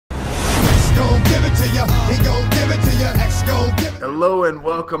to you. He gon' give it to you. X gon' give it. Hello and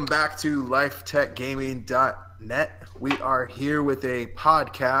welcome back to LifeTechGaming.net. We are here with a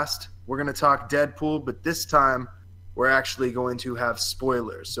podcast. We're going to talk Deadpool, but this time we're actually going to have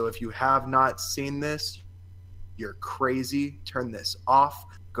spoilers. So if you have not seen this, you're crazy. Turn this off.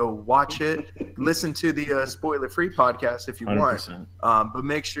 Go watch it. Listen to the spoiler-free podcast if you 100%. want. But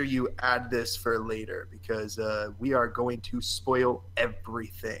make sure you add this for later because we are going to spoil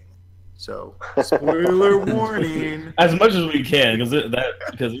everything. So, spoiler warning. As much as we can, because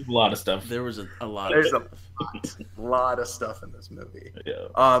there's a lot of stuff. There was a lot. There's a lot of stuff in this movie.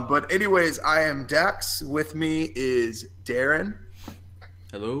 Yeah. But anyways, I am Dax. With me is Darren.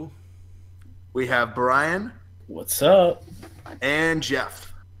 Hello. We have Brian. What's up? And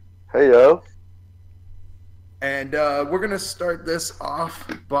Jeff. Hey, yo. And we're going to start this off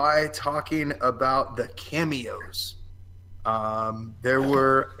by talking about the cameos. There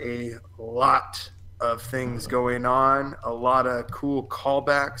were a lot of things going on, a lot of cool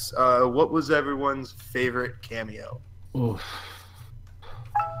callbacks. What was everyone's favorite cameo? Oof.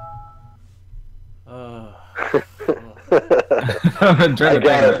 I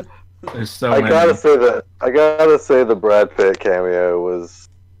There's so many. gotta say the Brad Pitt cameo was.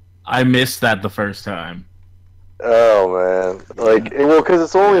 I missed that the first time. Oh man, because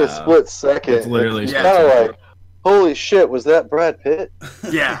it's only a split second. It's literally kind of like, holy shit, was that Brad Pitt?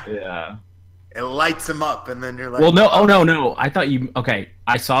 Yeah. Yeah. It lights him up, and then you're like... Well, no. Oh, no. I thought you... Okay,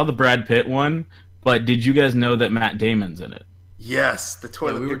 I saw the Brad Pitt one, but did you guys know that Matt Damon's in it? Yes, the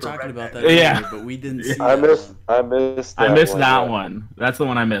toilet paper. We were talking about that Yeah. earlier, but we didn't see I missed I missed that one. one. That's the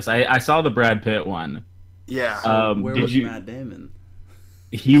one I missed. I saw the Brad Pitt one. Yeah. Where did was you... Matt Damon?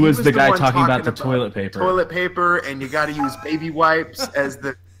 He was the guy one talking about the toilet paper. Toilet paper, and you got to use baby wipes as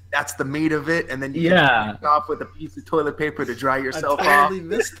that's the meat of it, and then you Yeah. can off with a piece of toilet paper to dry yourself I totally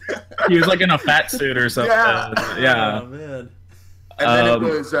missed that. He was like in a fat suit or something. Yeah. Oh, man. And then it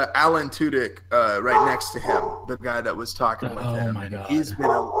was Alan Tudyk right next to him, the guy that was talking with him. Oh my god. He's been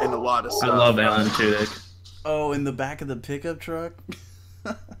in a lot of I stuff. love Alan Tudyk. Oh, in the back of the pickup truck?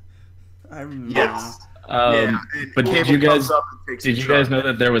 I remember. Yes. And but did Cable you guys comes up and takes the know truck.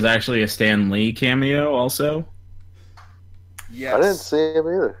 that there was actually a Stan Lee cameo also? Yes. I didn't see him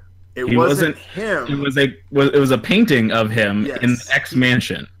either. It wasn't him. It was a painting of him in the X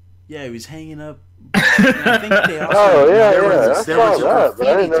Mansion. Yeah, he was hanging up. I think they also There was I saw a that, but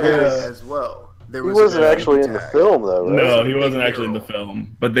I graffiti didn't know tag he was- as well. He wasn't actually in the film, though, right? No, he wasn't actually in the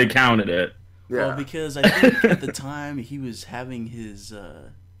film, but they counted it. Yeah. Well, because I think at the time he was having his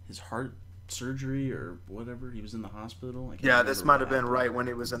heart surgery or whatever. He was in the hospital. I can't Yeah, this remember might what have been happened. right when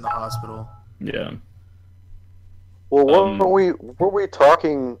he was in the hospital. Yeah. Well, weren't we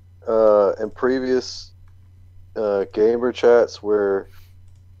talking in previous gamer chats where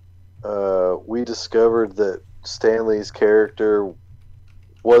we discovered that Stanley's character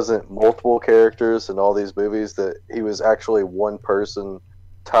wasn't multiple characters in all these movies, that he was actually one person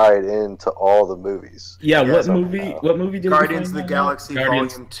tied into all the movies? Yeah, Yeah, what so- movie? What movie did Guardians of we the find Galaxy that?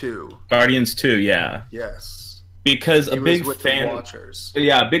 Volume 2. Guardians 2, yeah. Yes. Because He a was big with the fan, Watchers.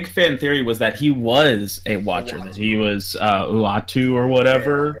 yeah, a big fan theory was that he was a Watcher, that he was Uatu or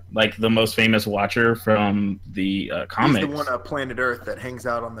whatever, like the most famous Watcher from the comics. He's the one on planet Earth that hangs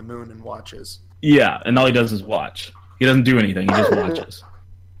out on the moon and watches. Yeah, and all he does is watch. He doesn't do anything. He just watches.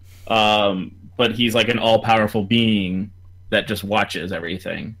 But he's like an all-powerful being that just watches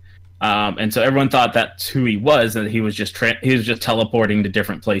everything. And so everyone thought that's who he was, and he was just teleporting to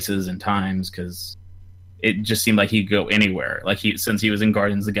different places and times because it just seemed like he could go anywhere. Like since he was in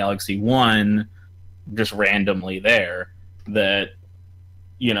Guardians of the Galaxy 1, just randomly there, that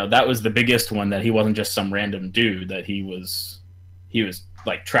that was the biggest one, that he wasn't just some random dude, that he was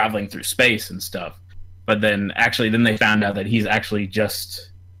like traveling through space and stuff. But then they found out that he's actually just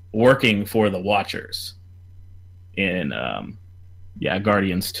working for the Watchers in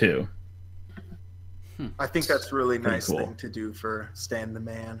Guardians 2. I think that's a really nice cool. thing to do for Stan the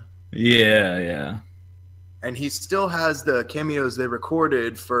Man. Yeah. And he still has the cameos they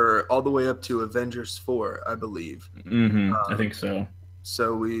recorded for all the way up to Avengers 4, I believe. I think so.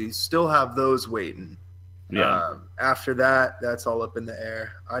 So we still have those waiting. Yeah. After that, that's all up in the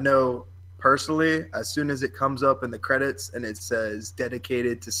air. I know personally, as soon as it comes up in the credits and it says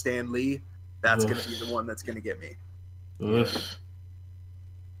dedicated to Stan Lee, that's going to be the one that's going to get me.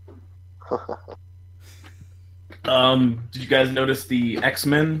 Did you guys notice the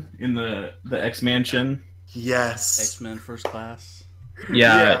X-Men in the X-Mansion? Yes. X-Men First Class.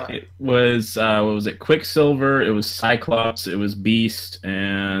 Yeah, it was what was it? Quicksilver, it was Cyclops, it was Beast,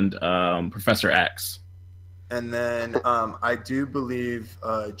 and Professor X. And then I do believe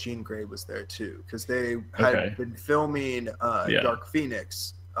Jean Grey was there too, because they had been filming Dark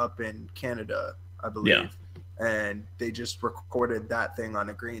Phoenix up in Canada, I believe. And they just recorded that thing on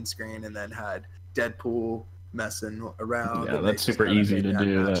a green screen and then had Deadpool messing around. Yeah, that's super easy to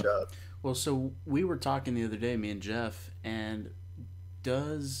do that. Well, so we were talking the other day, me and Jeff, and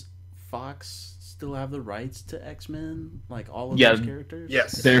does Fox still have the rights to X-Men, like all of those characters?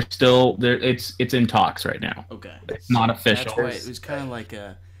 Yes, they're still there. It's in talks right now. Okay, it's not official. That's why it was kind of like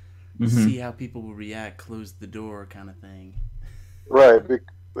a see how people will react, close the door kind of thing. Right.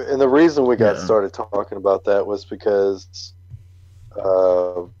 And the reason we got started talking about that was because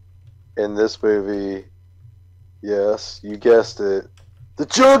in this movie, yes, you guessed it, the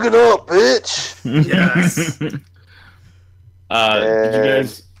Juggernaut, bitch! Yes.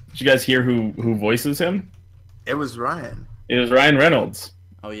 Did you guys hear who voices him? It was Ryan. It was Ryan Reynolds.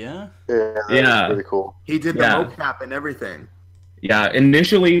 Oh, yeah? Yeah, that was pretty cool. He did the mocap and everything. Yeah,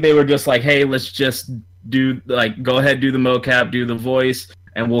 initially they were just like, hey, let's just go ahead, do the mocap, do the voice,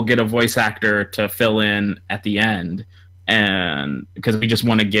 and we'll get a voice actor to fill in at the end. And because we just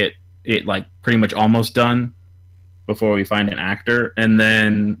want to get it like pretty much almost done before we find an actor. And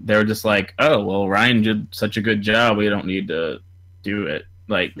then they were just like, oh, well, Ryan did such a good job, we don't need to do it.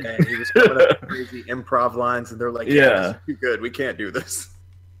 Like, he was coming up with crazy improv lines, and they're like, this is too good, we can't do this.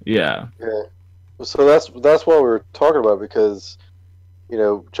 Yeah. So that's what we were talking about, because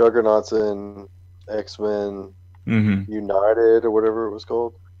Juggernaut's in X-Men United or whatever it was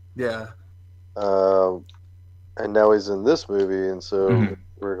called. Yeah. And now he's in this movie, and so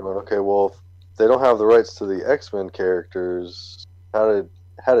we're going, okay, well, if they don't have the rights to the X-Men characters, how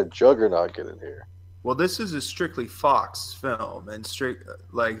did Juggernaut get in here? Well, this is a strictly Fox film, and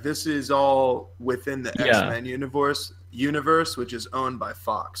this is all within the X-Men universe, which is owned by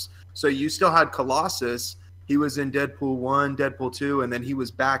Fox. So you still had Colossus. He was in Deadpool 1, Deadpool 2, and then he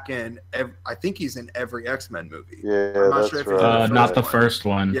was back in, I think he's in every X-Men movie. Yeah, I'm not sure if he's not the first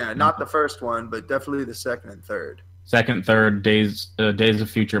one. Yeah, not the first one, but definitely the second and third. Second, third, Days of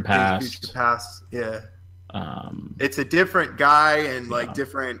Future Past. Days of Future Past, yeah. It's a different guy and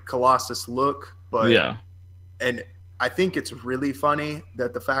different Colossus look, but and I think it's really funny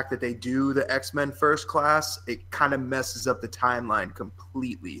that the fact that they do the X-Men First Class, it kind of messes up the timeline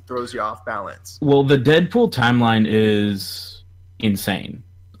completely, throws you off balance. Well, the Deadpool timeline is insane.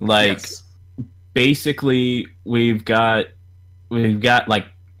 Basically, we've got like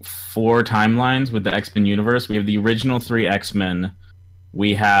 4 timelines with the X-Men universe. We have the original 3 X-Men.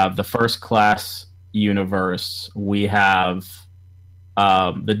 We have the First Class universe. We have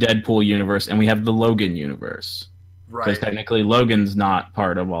the Deadpool universe, and we have the Logan universe. Right. Because technically Logan's not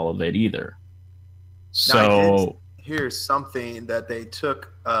part of all of it either. So here's something that they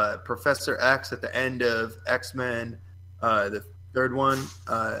took Professor X at the end of X-Men, the third one,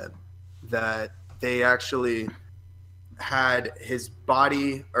 that they actually had his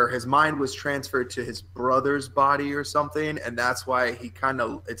body, or his mind was transferred to his brother's body or something, and that's why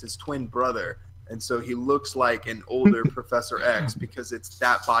it's his twin brother. And so he looks like an older Professor X because it's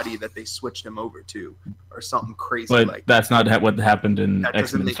that body that they switched him over to, or something crazy but like that. That's not what happened in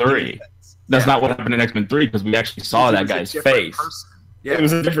X-Men 3. That's not what happened in X-Men 3, because we actually saw that guy's face. Yeah. It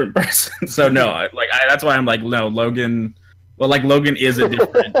was a different person. So no, that's why I'm like, no, Logan. Well, Logan is a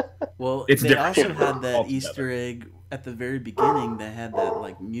different. Well, they also had that Easter egg at the very beginning. That had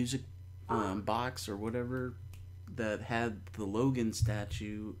that music box or whatever, that had the Logan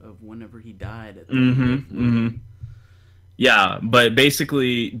statue of whenever he died. At the Yeah, but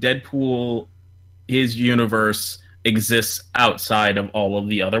basically, Deadpool, his universe exists outside of all of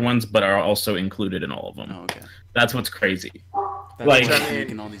the other ones, but are also included in all of them. Oh, okay. That's what's crazy.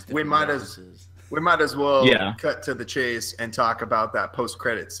 We might as well cut to the chase and talk about that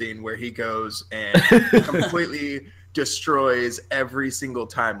post-credit scene where he goes and completely destroys every single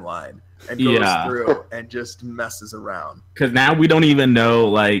timeline and goes through and just messes around. Because now we don't even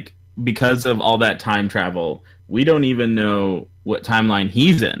know, because of all that time travel, we don't even know what timeline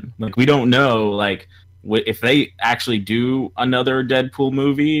he's in. We don't know, if they actually do another Deadpool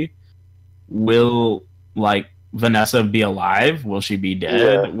movie, will, Vanessa be alive? Will she be dead?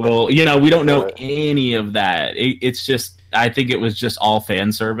 Yeah. We don't know any of that. It's just, I think it was just all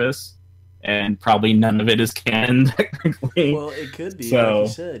fan service, and probably none of it is canon, technically. Well, it could be, like you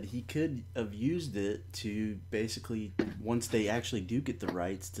said, he could have used it to basically, once they actually do get the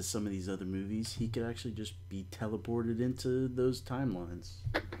rights to some of these other movies, he could actually just be teleported into those timelines.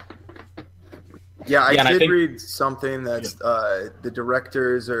 Yeah, I did read something that's the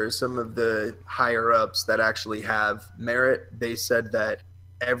directors or some of the higher ups that actually have merit. They said that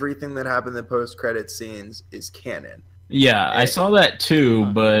everything that happened in the post-credit scenes is canon. Yeah, I saw that too,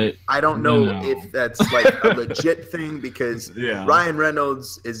 but I don't know if that's like a legit thing because Ryan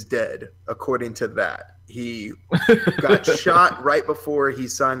Reynolds is dead, according to that. He got shot right before he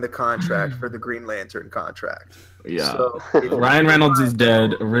signed the contract for the Green Lantern contract. Yeah. So Ryan Reynolds is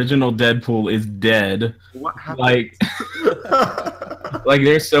dead. Original Deadpool is dead. What happened? Like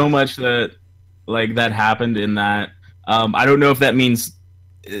there's so much that happened in that. I don't know if that means.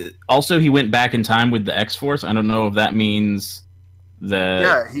 Also, he went back in time with the X-Force. I don't know if that means that.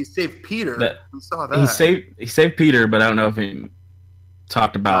 Yeah, he saved Peter. We saw that. He saved Peter, but I don't know if he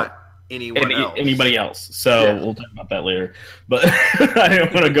talked about anybody else. So we'll talk about that later. But I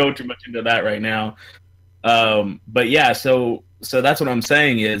don't want to go too much into that right now. But yeah, so that's what I'm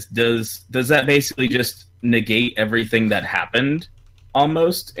saying is does that basically just negate everything that happened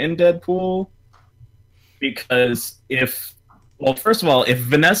almost in Deadpool? Because first of all, if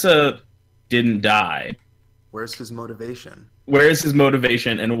Vanessa didn't die, where's his motivation? Where is his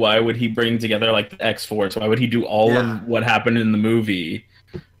motivation, and why would he bring together like the X-Force? Why would he do all of what happened in the movie?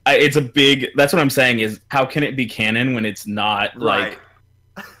 That's what I'm saying is how can it be canon when it's not like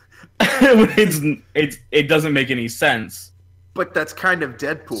it doesn't make any sense. But that's kind of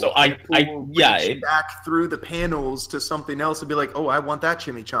Deadpool. So Deadpool back through the panels to something else and be like, oh, I want that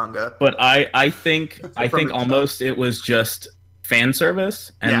chimichanga. But I think almost it was just fan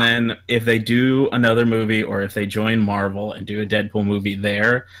service, and then if they do another movie or if they join Marvel and do a Deadpool movie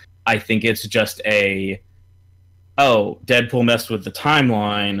there, I think it's just Deadpool messed with the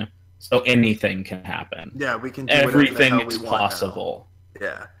timeline, so anything can happen. Yeah, we can do everything is possible. Now.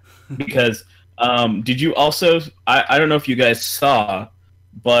 Yeah. Because did you also I don't know if you guys saw,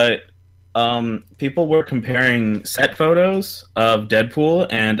 but people were comparing set photos of Deadpool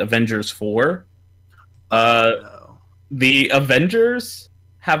and Avengers 4. The Avengers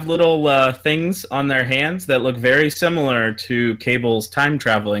have little things on their hands that look very similar to Cable's time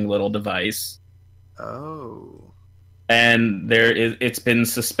traveling little device. Oh. And it's been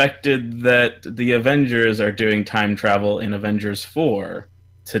suspected that the Avengers are doing time travel in Avengers 4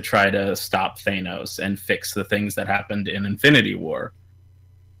 to try to stop Thanos and fix the things that happened in Infinity War.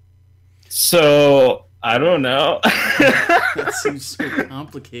 So, I don't know. That seems so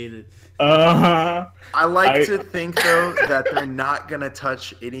complicated. I like to think, though, that they're not going to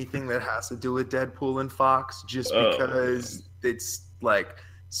touch anything that has to do with Deadpool and Fox just because it's like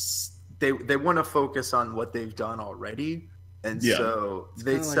they want to focus on what they've done already. And so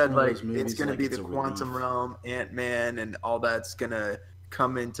they said it's going to be the quantum realm, Ant-Man, and all that's going to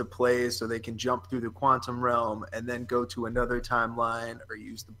come into play so they can jump through the quantum realm and then go to another timeline or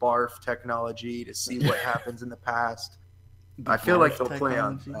use the barf technology to see what happens in the past. I feel like they'll play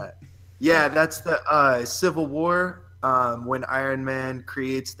on that. Yeah, that's the Civil War when Iron Man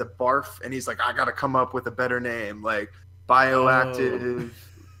creates the barf and he's like, I gotta come up with a better name, like bioactive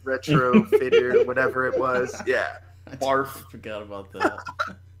retrofitter, whatever it was. Yeah, barf. I forgot about that.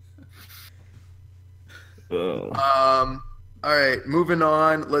 All right, moving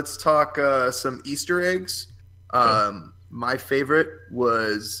on. Let's talk some Easter eggs. My favorite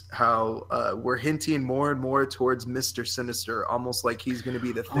was how we're hinting more and more towards Mr. Sinister, almost like he's going to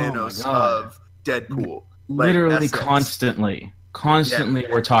be the Thanos of Deadpool. Literally constantly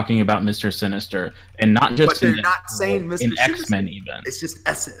we're talking about Mr. Sinister, and not just but they're not saying Mr. in Sinister. X-Men even. It's just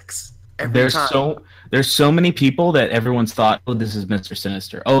Essex. There's so many people that everyone's thought, oh, this is Mr.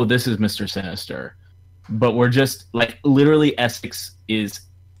 Sinister. Oh, this is Mr. Sinister. But we're just like literally Essex is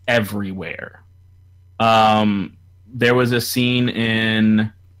everywhere. There was a scene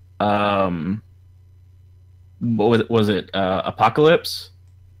in what was it? Apocalypse?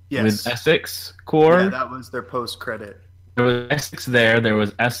 Yes. With Essex Corps. Yeah, that was their post-credit. There was Essex there. There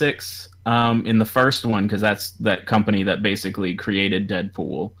was Essex in the first one because that's that company that basically created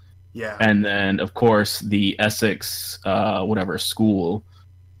Deadpool. Yeah. And then of course the Essex school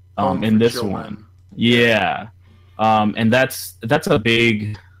in this children. one. Yeah. And that's a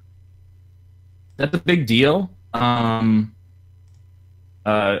big deal. I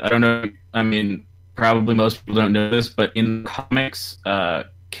don't know. I mean, probably most people don't know this, but in comics,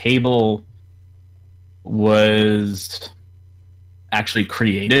 Cable was actually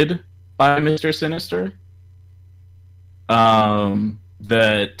created by Mr. Sinister. They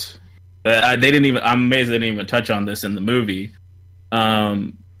didn't even. I'm amazed they didn't even touch on this in the movie.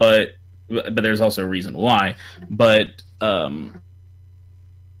 But there's also a reason why. But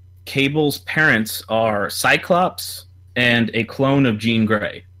Cable's parents are Cyclops and a clone of Jean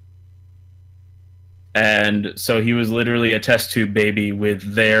Grey. And so he was literally a test tube baby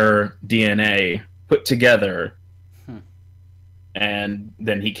with their DNA put together and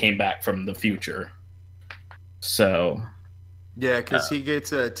then he came back from the future. So yeah, because he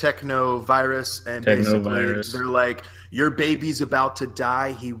gets a techno virus, and basically they're like, your baby's about to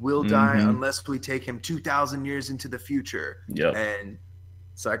die. He will die unless we take him 2,000 years into the future. Yep. And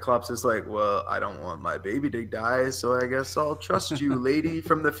Cyclops is like, well, I don't want my baby to die, so I guess I'll trust you, lady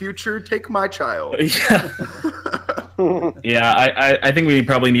from the future. Take my child. Yeah. Yeah, I think we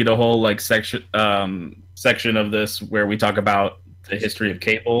probably need a whole like section of this where we talk about the history of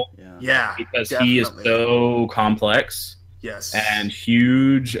Cable. Yeah, because definitely. he is so complex. Yes. And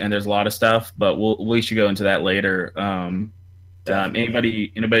huge, and there's a lot of stuff, but we should go into that later.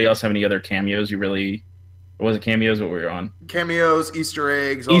 Anybody else have any other cameos you really? Or was it cameos? What were you on? Cameos, Easter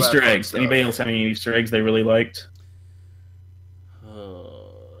eggs. Easter eggs. Anybody else have any Easter eggs they really liked?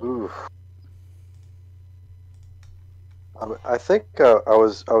 I think I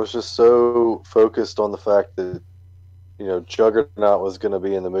was just so focused on the fact that Juggernaut was going to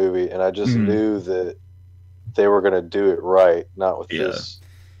be in the movie, and I just knew that they were going to do it right, not with this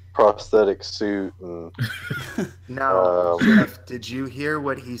prosthetic suit. And now, Jeff, did you hear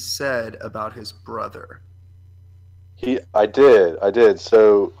what he said about his brother? I did.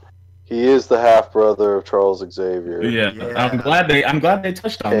 So he is the half brother of Charles Xavier. Yeah. I'm glad they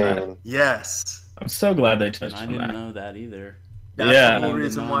touched on that. Yes. I'm so glad they touched on that. I didn't know that either. That's the whole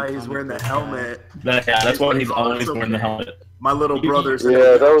reason why he's wearing the helmet. That's why he's always wearing the helmet. My little brother's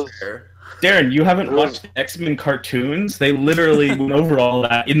Darren, you haven't watched X-Men cartoons? They literally went over all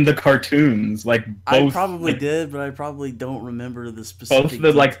that in the cartoons. Like both, I probably did, but I probably don't remember the specific.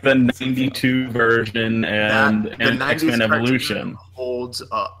 Both the '92 version and X-Men Evolution holds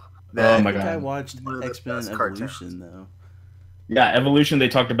up. Oh my god! I watched X-Men Evolution though. Yeah, Evolution. They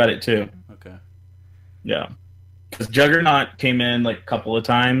talked about it too. Okay. Yeah, because Juggernaut came in like a couple of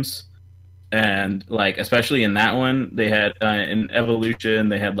times. And like, especially in that one, they had in Evolution,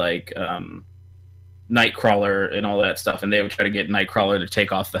 they had like Nightcrawler and all that stuff, and they would try to get Nightcrawler to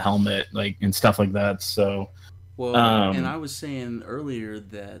take off the helmet, like and stuff like that. So, well, and I was saying earlier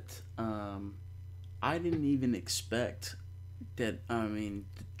that I didn't even expect the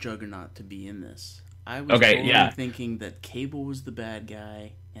Juggernaut to be in this. I was thinking that Cable was the bad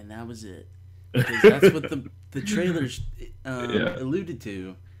guy, and that was it, because that's what the trailers alluded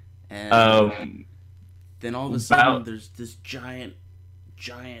to. And then all of a sudden, there's this giant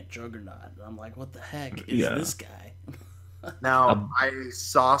Juggernaut. And I'm like, what the heck is this guy? Now, I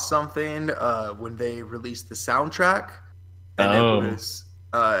saw something when they released the soundtrack. And it was,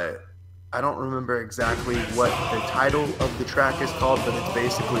 I don't remember exactly what the title of the track is called, but it's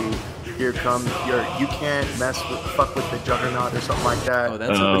basically, here comes you can't fuck with the Juggernaut or something like that. Oh,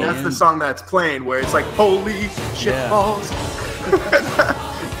 that's the song that's playing, where it's like, holy shit balls.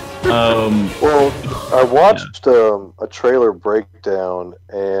 Well, I watched a trailer breakdown,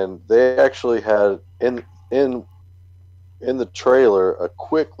 and they actually had in the trailer a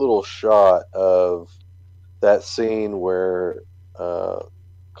quick little shot of that scene where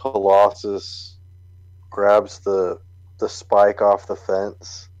Colossus grabs the spike off the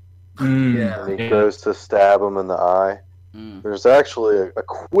fence, and he goes to stab him in the eye. There's actually a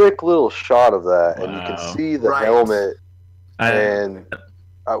quick little shot of that, and you can see the helmet, and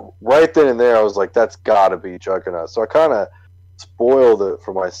right then and there, I was like, that's got to be Juggernaut. So I kind of spoiled it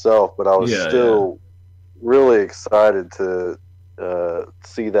for myself, but I was still really excited to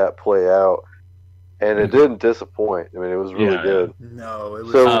see that play out. And it didn't disappoint. I mean, it was really good. No, it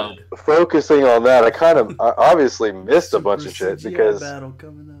was good. Focusing on that, I obviously missed a bunch of shit because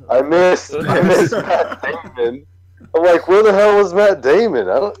I missed Matt Damon. I'm like, where the hell was Matt Damon?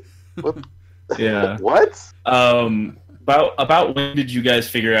 What? About when did you guys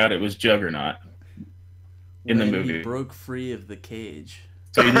figure out it was Juggernaut in the movie? He broke free of the cage.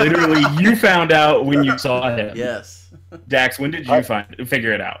 So literally, you found out when you saw him. Yes. Dax, when did you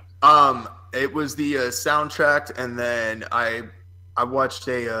figure it out? It was the soundtrack, and then I watched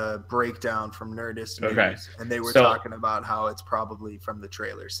a breakdown from Nerdist News, and they were talking about how it's probably from the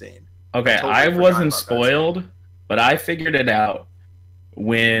trailer scene. Okay, I wasn't spoiled, but I figured it out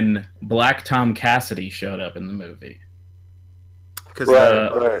when Black Tom Cassidy showed up in the movie.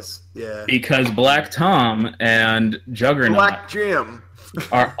 Because Black Tom and Juggernaut, Black Jim,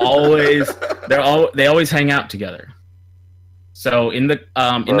 are always they always hang out together. So in the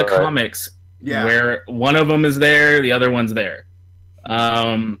comics, where one of them is there, the other one's there.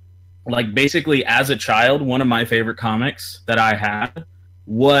 Like basically, as a child, one of my favorite comics that I had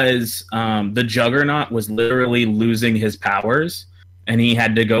was the Juggernaut was literally losing his powers, and he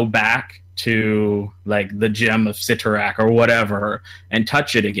had to go back to like the gem of Sitarak or whatever and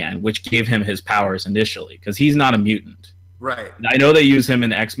touch it again, which gave him his powers initially, because he's not a mutant. Right. I know they use him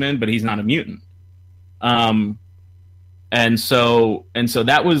in X-Men, but he's not a mutant. And so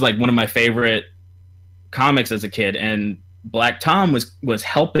that was like one of my favorite comics as a kid, and Black Tom was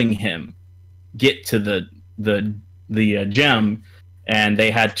helping him get to the gem, and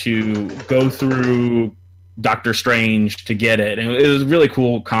they had to go through Doctor Strange to get it, and it was a really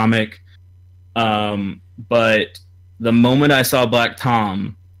cool comic. But the moment I saw Black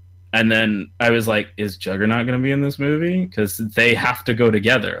Tom, and then I was like, is Juggernaut going to be in this movie? Because they have to go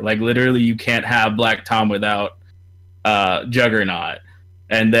together. Like, literally, you can't have Black Tom without Juggernaut.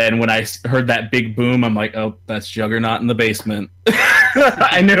 And then when I heard that big boom, I'm like, oh, that's Juggernaut in the basement.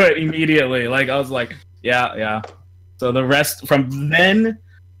 I knew it immediately. Like, I was like, yeah. So the rest, from then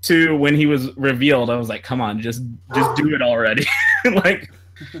to when he was revealed, I was like, come on, just do it already. Like,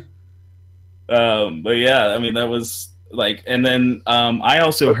 but yeah, I mean, that was like, and then I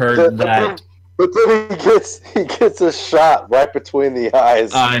also heard that. But then he gets a shot right between the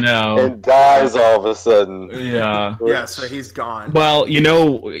eyes. I know. And dies all of a sudden. Yeah. Yeah, so he's gone. Well,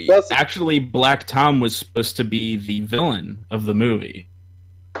 actually, Black Tom was supposed to be the villain of the movie,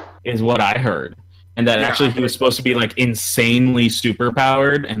 is what I heard. And that actually he was supposed to be like insanely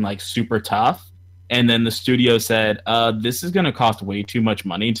superpowered and like super tough. And then the studio said, this is going to cost way too much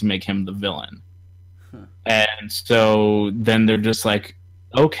money to make him the villain. And so then they're just like,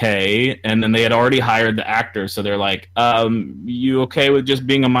 okay. And then they had already hired the actor. So they're like, you okay with just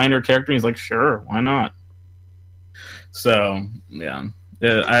being a minor character? And he's like, sure, why not? So, yeah.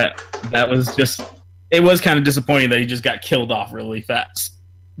 That was just, it was kind of disappointing that he just got killed off really fast.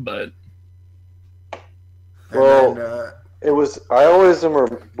 But. Well, then, it was, I always am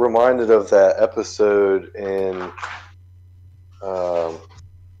reminded of that episode in,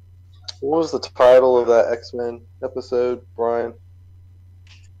 what was the title of that X-Men episode, Brian?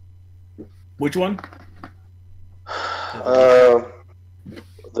 Which one? The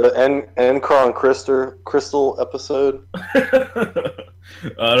Encron Crystal episode.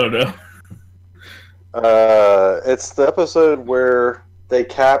 I don't know. It's the episode where they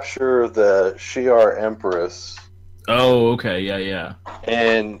capture the Shi'ar Empress. Oh, okay, yeah.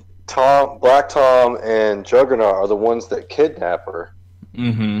 And Black Tom and Juggernaut are the ones that kidnap her.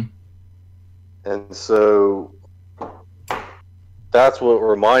 Mm-hmm. And so that's what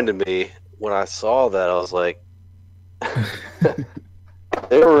reminded me when I saw that. I was like,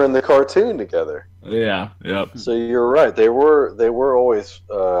 they were in the cartoon together. Yeah, yep. So you're right. They were always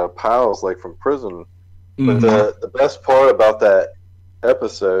pals, like from prison. But the best part about that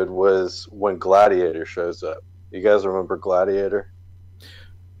episode was when Gladiator shows up. You guys remember Gladiator?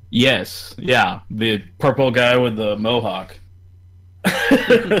 Yes. Yeah, the purple guy with the mohawk.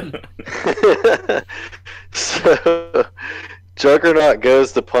 So Juggernaut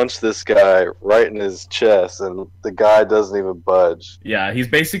goes to punch this guy right in his chest, and the guy doesn't even budge. Yeah, he's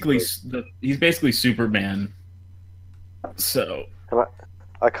basically Superman. So and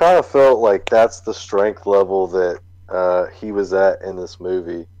I kind of felt like that's the strength level that he was at in this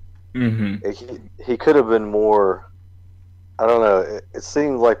movie. Mm-hmm. He could have been more. I don't know. It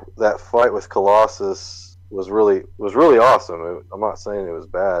seemed like that fight with Colossus was really awesome. I'm not saying it was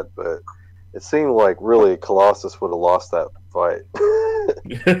bad, but it seemed like really Colossus would have lost that fight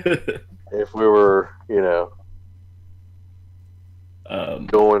if we were, doing a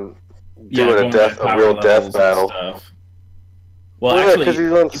real death battle. Stuff. Well, actually, because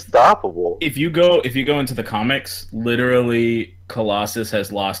he's unstoppable. If you go into the comics, literally Colossus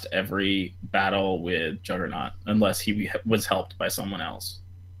has lost every battle with Juggernaut unless he was helped by someone else.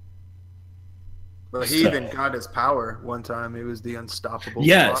 But he even got his power one time. It was the unstoppable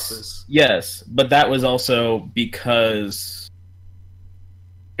Colossus. Yes, but that was also because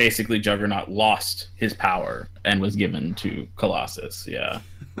basically Juggernaut lost his power and was given to Colossus. Yeah.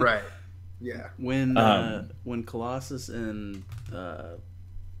 Right. Yeah. When Colossus and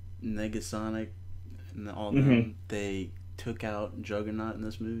Negasonic and all them, they took out Juggernaut in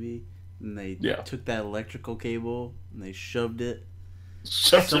this movie, and they took that electrical cable and they shoved it.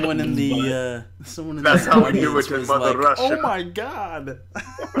 Someone in the That's how we knew it was Mother Russia. Oh my god!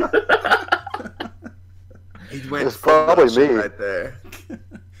 He went it's probably me right there.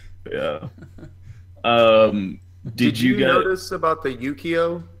 Yeah. Did you notice about the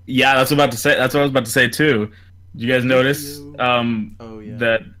Yukio? Yeah, that's what I was about to say too. Did you guys notice?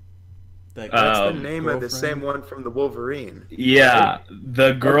 That. That's the name of the same one from the Wolverine. Yeah,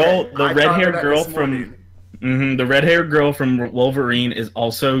 the red-haired girl from. The red-haired girl from Wolverine is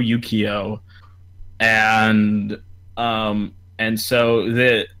also Yukio, and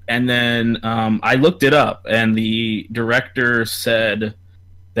then I looked it up, and the director said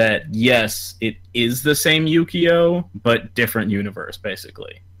that yes, it is the same Yukio, but different universe,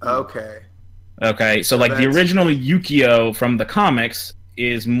 basically. Okay. Okay, so like the original Yukio from the comics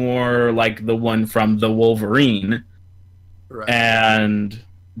is more like the one from the Wolverine, Right. and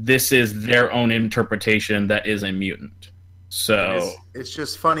this is their own interpretation that is a mutant. So it's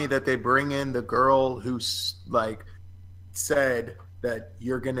just funny that they bring in the girl who's like said that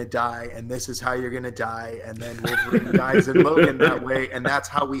you're gonna die and this is how you're gonna die, and then Wolverine dies in Logan that way, and that's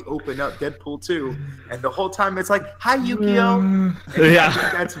how we open up Deadpool 2. And the whole time it's like, "Hi Yukio." And yeah, I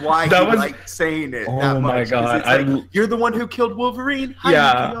think that's why that he was liked saying it. Oh that much, my god! it's like, you're the one who killed Wolverine. Hi,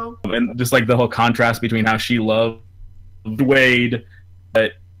 yeah, Yukio. and just like the whole contrast between how she loved Wade,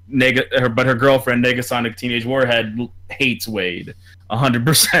 but her girlfriend Negasonic Teenage Warhead hates Wade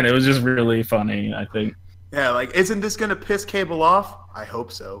 100%. It was just really funny, I think. Yeah, like, isn't this gonna piss Cable off? I hope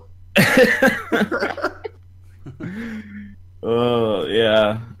so. Oh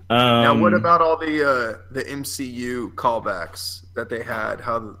yeah. Now, what about all the MCU callbacks that they had?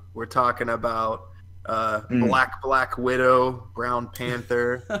 How we're talking about Black Widow, Brown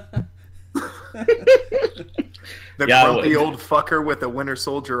Panther, the grumpy old fucker with a Winter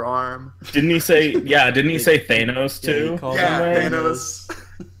Soldier arm. Didn't he say? Yeah, didn't he say Thanos too? Yeah, Thanos.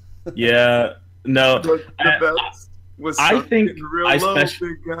 Yeah. No, The best was I think real low,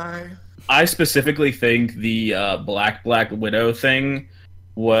 big guy. I specifically think the Black Widow thing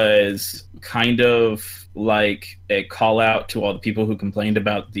was kind of like a call out to all the people who complained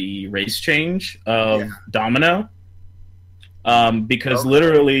about the race change of Domino. Because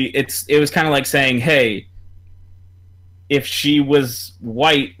literally it was kind of like saying, hey, if she was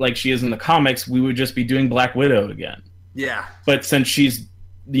white like she is in the comics, we would just be doing Black Widow again. Yeah. But since she's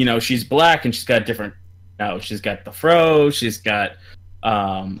black and she's got different, she's got the fro, she's got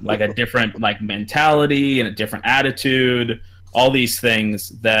like a different like mentality and a different attitude, all these things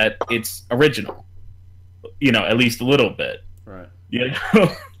that it's original, at least a little bit. Right. It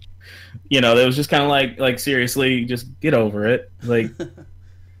was just kind of like seriously, just get over it. Like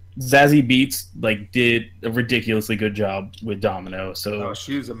Zazie Beetz like did a ridiculously good job with Domino. So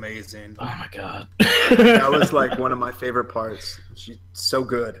she was amazing. Oh my god, that was like one of my favorite parts. She's so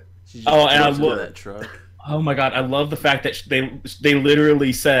good. And I love that truck. Oh my god, I love the fact that they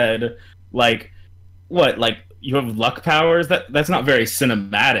literally said like, what, like, you have luck powers? That's not very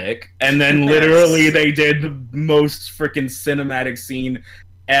cinematic. And then literally they did the most freaking cinematic scene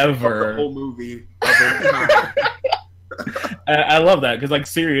ever. Of the whole movie. Time. I love that because, like,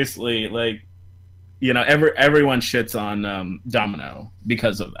 seriously, like, everyone shits on Domino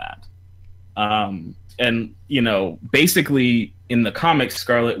because of that. And basically in the comics,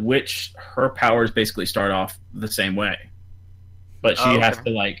 Scarlet Witch, her powers basically start off the same way, but she has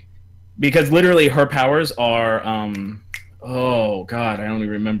to because literally her powers are oh god, I only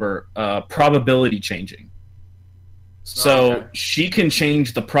remember probability changing. So she can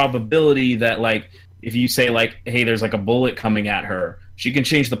change the probability that, like, if you say, like, hey, there's like a bullet coming at her, she can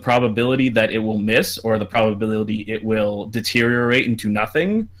change the probability that it will miss or the probability it will deteriorate into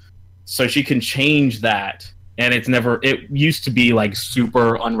nothing. So she can change that, and it used to be like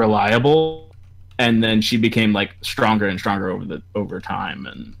super unreliable, and then she became like stronger and stronger over time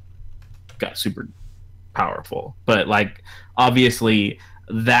and got super powerful. But like, obviously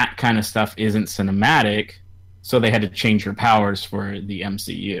that kind of stuff isn't cinematic, so they had to change her powers for the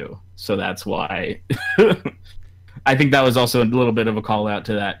MCU. So that's why I think that was also a little bit of a call out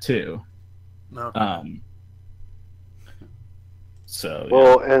to that too. Okay. So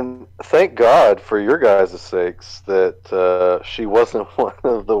well, and thank God for your guys' sakes that she wasn't one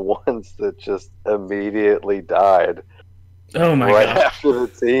of the ones that just immediately died. Oh my right god! After the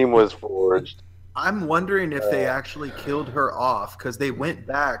team was forged. I'm wondering if they actually killed her off, because they went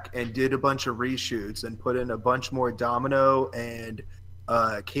back and did a bunch of reshoots and put in a bunch more Domino and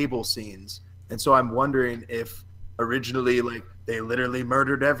Cable scenes, and so I'm wondering if originally, like, they literally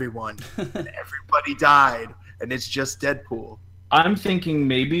murdered everyone and everybody died, and it's just Deadpool. I'm thinking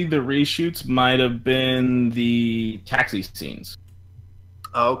maybe the reshoots might have been the taxi scenes.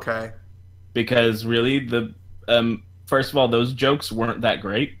 Okay. Because really, first of all, those jokes weren't that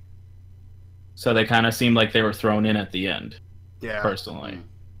great. So they kind of seemed like they were thrown in at the end. Yeah. Personally.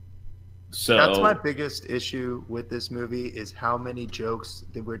 So that's my biggest issue with this movie, is how many jokes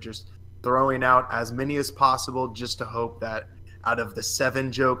they were just throwing out, as many as possible, just to hope that out of the 7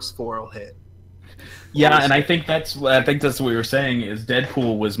 jokes, 4 will hit. Yeah, and I think that's what we were saying, is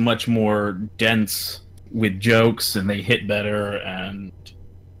Deadpool was much more dense with jokes and they hit better, and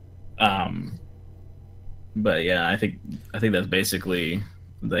but yeah, I think that's basically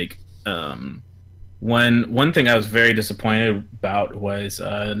like One thing I was very disappointed about was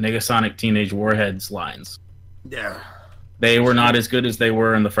Negasonic Teenage Warhead's lines. Yeah. They were not as good as they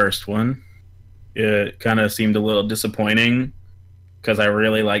were in the first one. It kind of seemed a little disappointing because I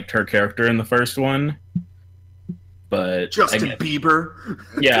really liked her character in the first one. But Justin Bieber.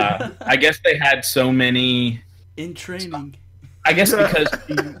 Yeah, I guess they had so many in training. I guess because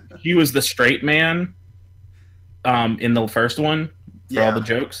he was the straight man in the first one for all the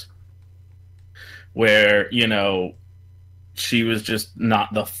jokes. Where, you know, she was just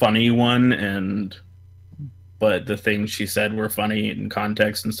not the funny one, but the things she said were funny in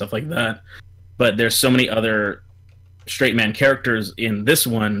context and stuff like that. But there's so many other straight man characters in this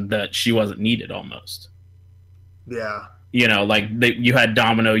one that she wasn't needed almost. Yeah. You know, like you had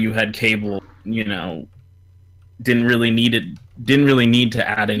Domino, you had Cable, you know, didn't really need to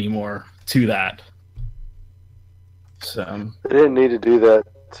add any more to that. So they didn't need to do that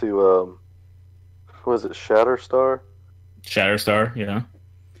to was it Shatterstar? Shatterstar, yeah.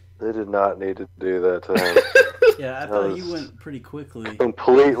 They did not need to do that to him. Yeah, I thought he went pretty quickly.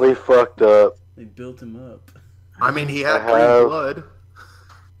 Completely fucked up. They built him up. I mean, he had green blood.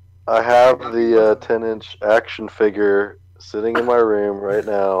 I have the 10-inch action figure sitting in my room right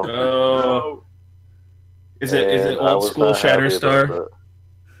now. Oh. Is it old school Shatterstar?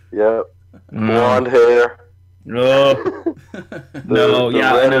 Yep. Blonde hair. Oh. No,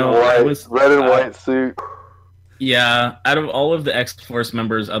 yeah, red I know. Red and white suit. Yeah, out of all of the X-Force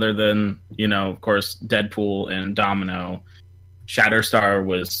members, other than, you know, of course, Deadpool and Domino, Shatterstar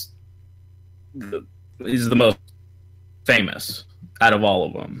he's the most famous out of all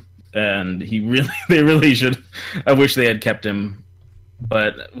of them. And they really should. I wish they had kept him.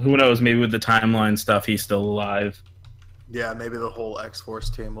 But who knows, maybe with the timeline stuff, he's still alive. Yeah, maybe the whole X-Force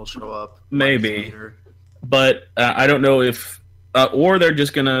team will show up. Maybe. But I don't know if... or they're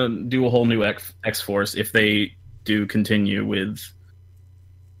just going to do a whole new X-Force if they do continue with...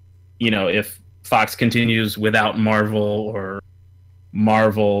 You know, if Fox continues without Marvel, or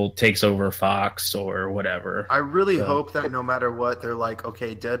Marvel takes over Fox, or whatever. I really hope that no matter what, they're like,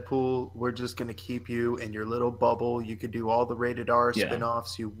 okay, Deadpool, we're just going to keep you in your little bubble. You could do all the rated R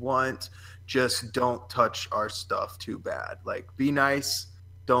spin-offs you want. Just don't touch our stuff too bad. Like, be nice.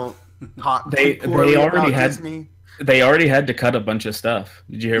 Don't talk they already had Disney. They already had to cut a bunch of stuff.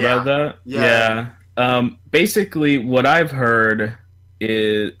 Did you hear about that? Yeah. Basically, what I've heard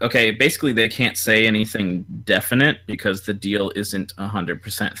is, basically they can't say anything definite because the deal isn't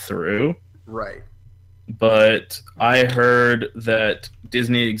 100% through. Right. But I heard that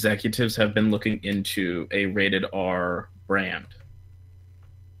Disney executives have been looking into a rated R brand.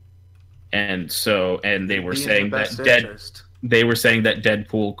 And they were saying that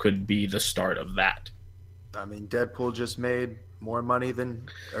Deadpool could be the start of that. I mean, Deadpool just made more money than...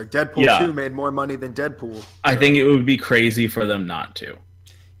 Or Deadpool 2 made more money than Deadpool. So. I think it would be crazy for them not to.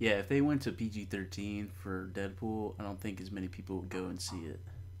 Yeah, if they went to PG-13 for Deadpool, I don't think as many people would go and see it.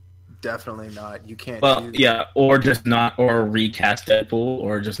 Definitely not. You can't or just not... Or recast Deadpool,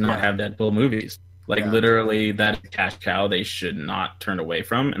 or just not have Deadpool movies. Like, literally, that is a cash cow they should not turn away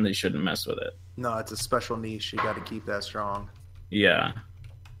from, and they shouldn't mess with it. No, it's a special niche. You got to keep that strong. Yeah.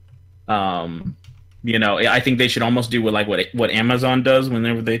 You know, I think they should almost do what Amazon does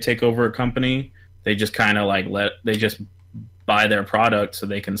whenever they take over a company. They just kind of they just buy their product so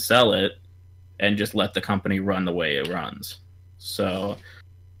they can sell it, and just let the company run the way it runs. So,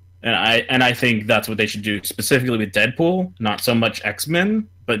 and I think that's what they should do specifically with Deadpool. Not so much X-Men,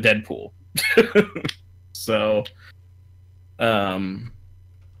 but Deadpool. So,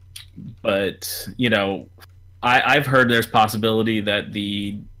 but you know, I've heard there's possibility that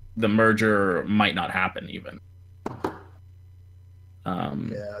the merger might not happen even.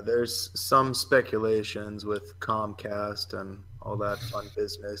 There's some speculations with Comcast and all that fun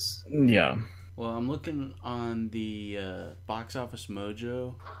business. Yeah. Well, I'm looking on the Box Office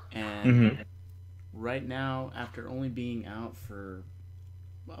Mojo, and right now, after only being out for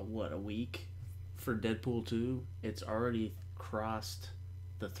a week for Deadpool 2, it's already crossed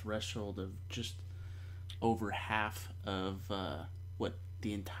the threshold of just over half of what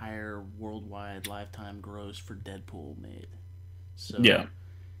the entire worldwide lifetime gross for Deadpool made. So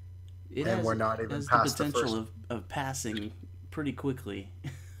we're not even has past the potential of passing pretty quickly.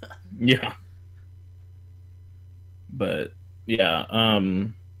 Yeah. But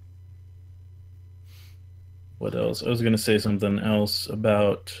what else? I was gonna say something else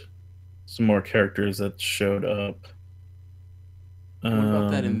about some more characters that showed up. What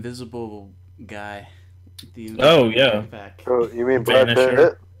about that invisible guy? Oh yeah. Oh, you mean Brad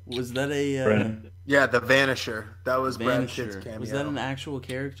Pitt? Was that a Yeah, the Vanisher. That was Brad Pitt's Vanisher. cameo. Was that an actual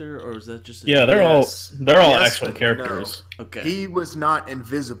character, or was that just? Yeah, Yes. they're all Yes, actual but characters. no. Okay. He was not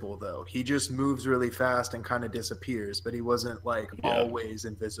invisible though. He just moves really fast and kind of disappears, but he wasn't like always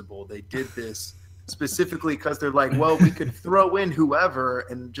invisible. They did this specifically because they're like, well, we could throw in whoever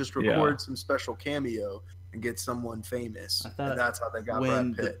and just record some special cameo and get someone famous. I thought and that's how they got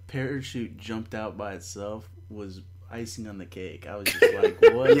when Brad the Pitt. parachute jumped out by itself was icing on the cake. I was just like,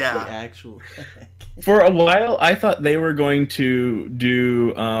 what the actual heck? For a while, I thought they were going to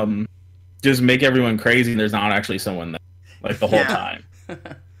do just make everyone crazy and there's not actually someone there, like the whole time.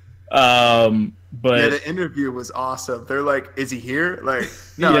 But yeah, the interview was awesome. They're like, "Is he here?" Like,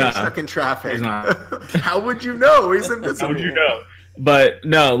 no, he's stuck in traffic. He's not. How would you know? He's invisible. How would you know? But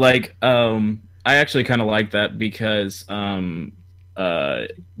no, like, I actually kind of like that because the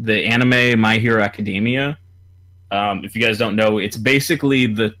anime My Hero Academia. If you guys don't know, it's basically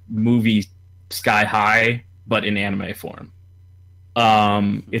the movie Sky High, but in anime form.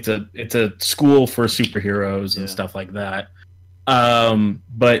 It's a school for superheroes and stuff like that.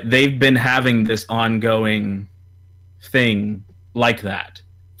 But they've been having this ongoing thing like that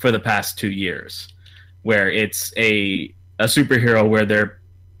for the past 2 years, where it's a superhero where their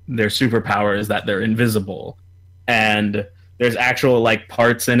superpower is that they're invisible, and there's actual like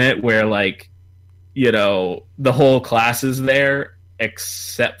parts in it where like, you know, the whole class is there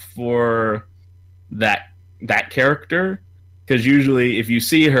except for that character, because usually if you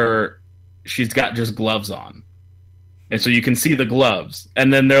see her, she's got just gloves on, and so you can see the gloves,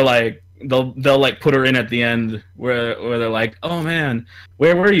 and then they're like they'll like put her in at the end where they're like, oh man,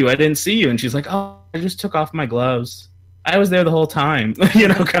 where were you? I didn't see you. And she's like, oh, I just took off my gloves. I was there the whole time. You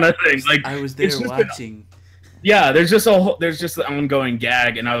know, kind of thing. Like, I was there watching. There's just the ongoing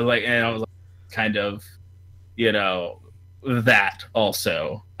gag, and I was like kind of, you know, that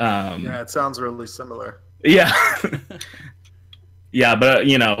also. Yeah, it sounds really similar. Yeah. Yeah, but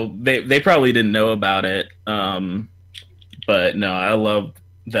you know, they probably didn't know about it. But no, I love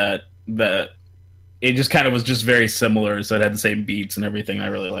that it just kind of was just very similar, so it had the same beats and everything. I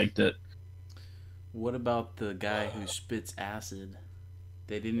really liked it. What about the guy who spits acid?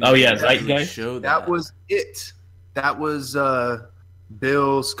 They didn't. Oh yeah, that guy. Show that was it. That was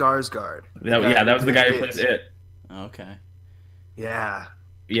Bill Skarsgård. That was the guy who plays it. Okay. Yeah.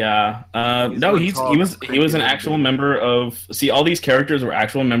 Yeah. No, he was an actual member of. See, all these characters were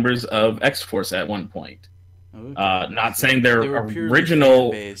actual members of X-Force at one point. Okay. Not saying they were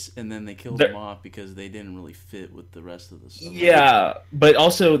original base, and then they killed them off because they didn't really fit with the rest of the stuff. Yeah, but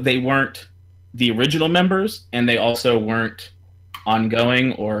also they weren't the original members, and they also weren't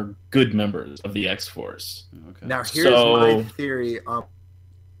ongoing or good members of the X-Force. Okay. Now here's my theory on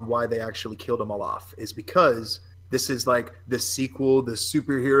why they actually killed them all off, is because this is like the sequel, the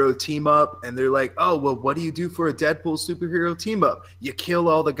superhero team up, and they're like, oh, well, what do you do for a Deadpool superhero team up? You kill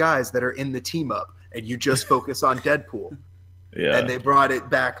all the guys that are in the team up, and you just focus on Deadpool. Yeah. And they brought it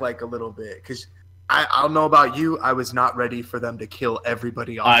back like a little bit, because I don't know about you, I was not ready for them to kill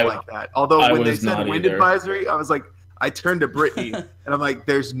everybody off like that. Although when they said wind advisory, I was like, I turned to Brittany, and I'm like,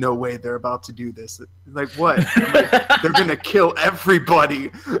 there's no way they're about to do this. Like, what? Like, they're going to kill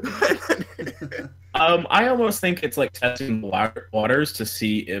everybody. I almost think it's like testing the waters to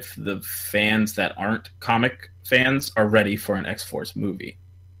see if the fans that aren't comic fans are ready for an X-Force movie.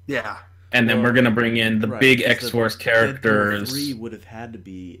 Yeah. And then we're going to bring in the big X-Force characters. Deadpool 3 would have had to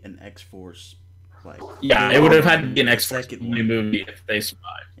be an X-Force. Like, it would have had to be an X-Force movie if they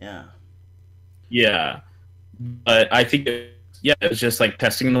survived. Yeah. Yeah. But I think, it was just like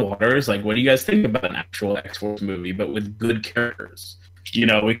testing the waters. Like, what do you guys think about an actual X-Force movie, but with good characters? You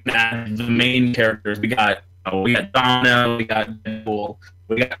know, we can add the main characters. We got Donna, we got Deadpool,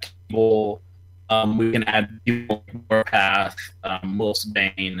 we got Cable. We can add people like Warpath, Wilson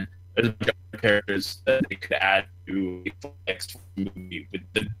Bane. There's a bunch of other characters that they could add to the X-Force movie with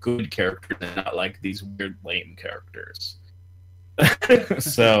the good characters and not like these weird lame characters.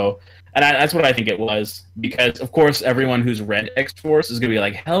 So, and that's what I think it was, because of course everyone who's read X-Force is gonna be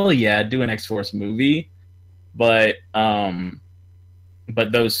like, hell yeah, do an X-Force movie. But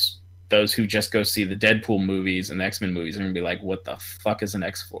those who just go see the Deadpool movies and the X-Men movies are gonna be like, what the fuck is an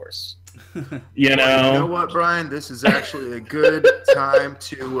X-Force? You know what, Brian? This is actually a good time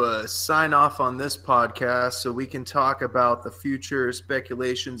to sign off on this podcast so we can talk about the future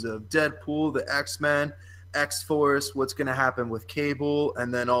speculations of Deadpool, the X-Men, X-Force, what's going to happen with Cable,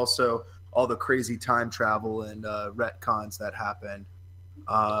 and then also all the crazy time travel and retcons that happened.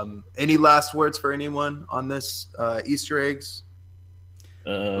 Any last words for anyone on this Easter eggs?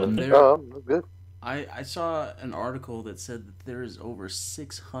 Good. I saw an article that said that there is over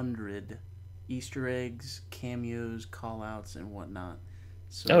 600 Easter eggs, cameos, call-outs, and whatnot.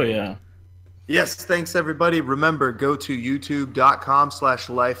 So, Oh yeah. Yes, thanks everybody. Remember, go to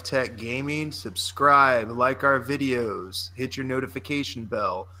youtube.com/LifeTechGaming. Subscribe, like our videos, hit your notification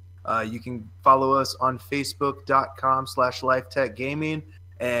bell. You can follow us on Facebook.com/LifeTechGaming,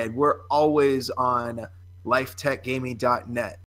 and we're always on LifeTechGaming.net.